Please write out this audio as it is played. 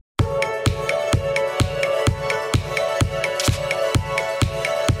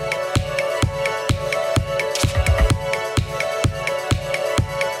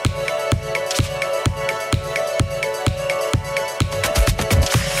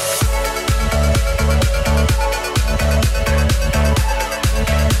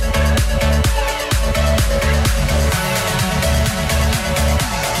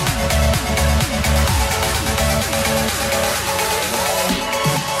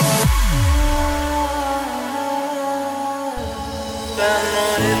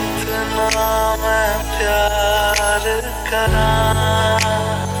मैं प्यार करा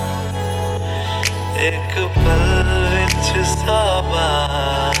एक पल विच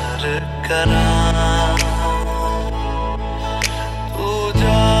साबार करा तू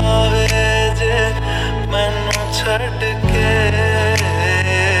जावे जे मैनू छड़ के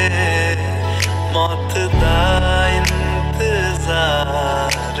मौत दा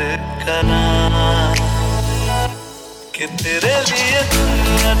इंतजार करा कि तेरे लिए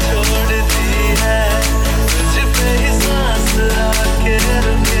दुनिया छोड़ दी है तुझ पे ही सांस आके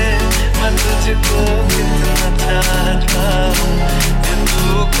रुके मैं तुझको कितना चाहता हूँ कि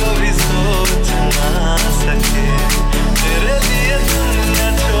तू कभी सोच ना सके तेरे लिए दुनिया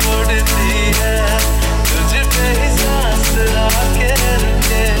छोड़ दी है तुझ पे ही सांस आके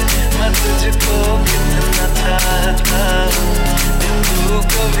रुके मैं तुझको कितना चाहता हूँ कि तू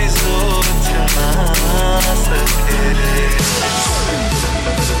कभी सोच ना सके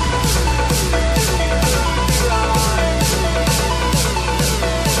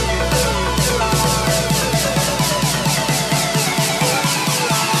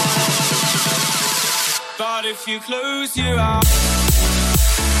But if you close your eyes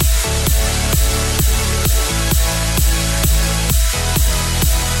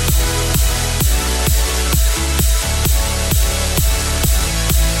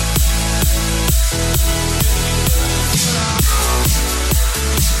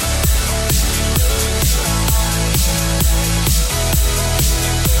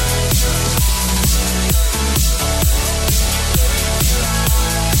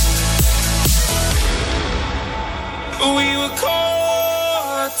we were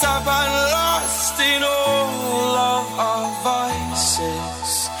caught up and lost in all of our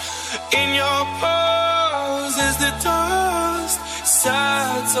vices. In your pose as the dust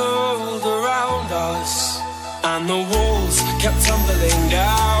settled around us, and the walls kept tumbling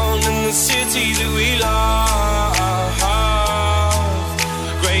down in the city that we love.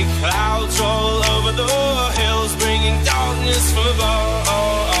 Great clouds roll over the hills, bringing darkness from above.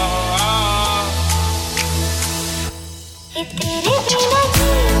 तेरे बिना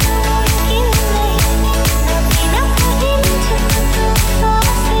जीना मुमकिन नहीं ना बिना कभी मुझको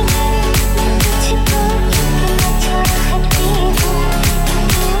पास नहीं मैं तुझको कितना चाहती हूँ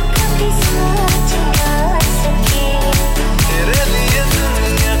तू कभी सोच ना सके तेरे लिए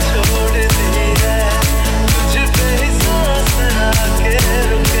दुनिया छोड़ दी है तुझ पे ही सांस आके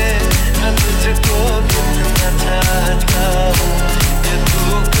रुके मैं तुझको कितना चाहता हूँ कि तू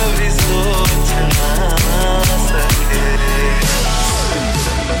कभी सोच ना सके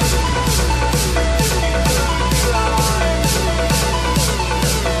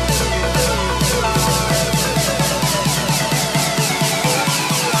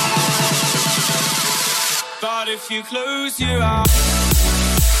But if you close your eyes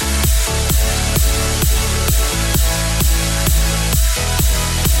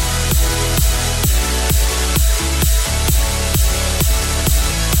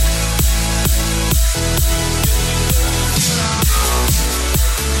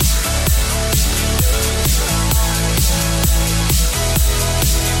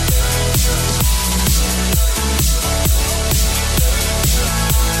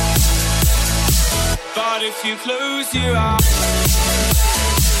But if you close your eyes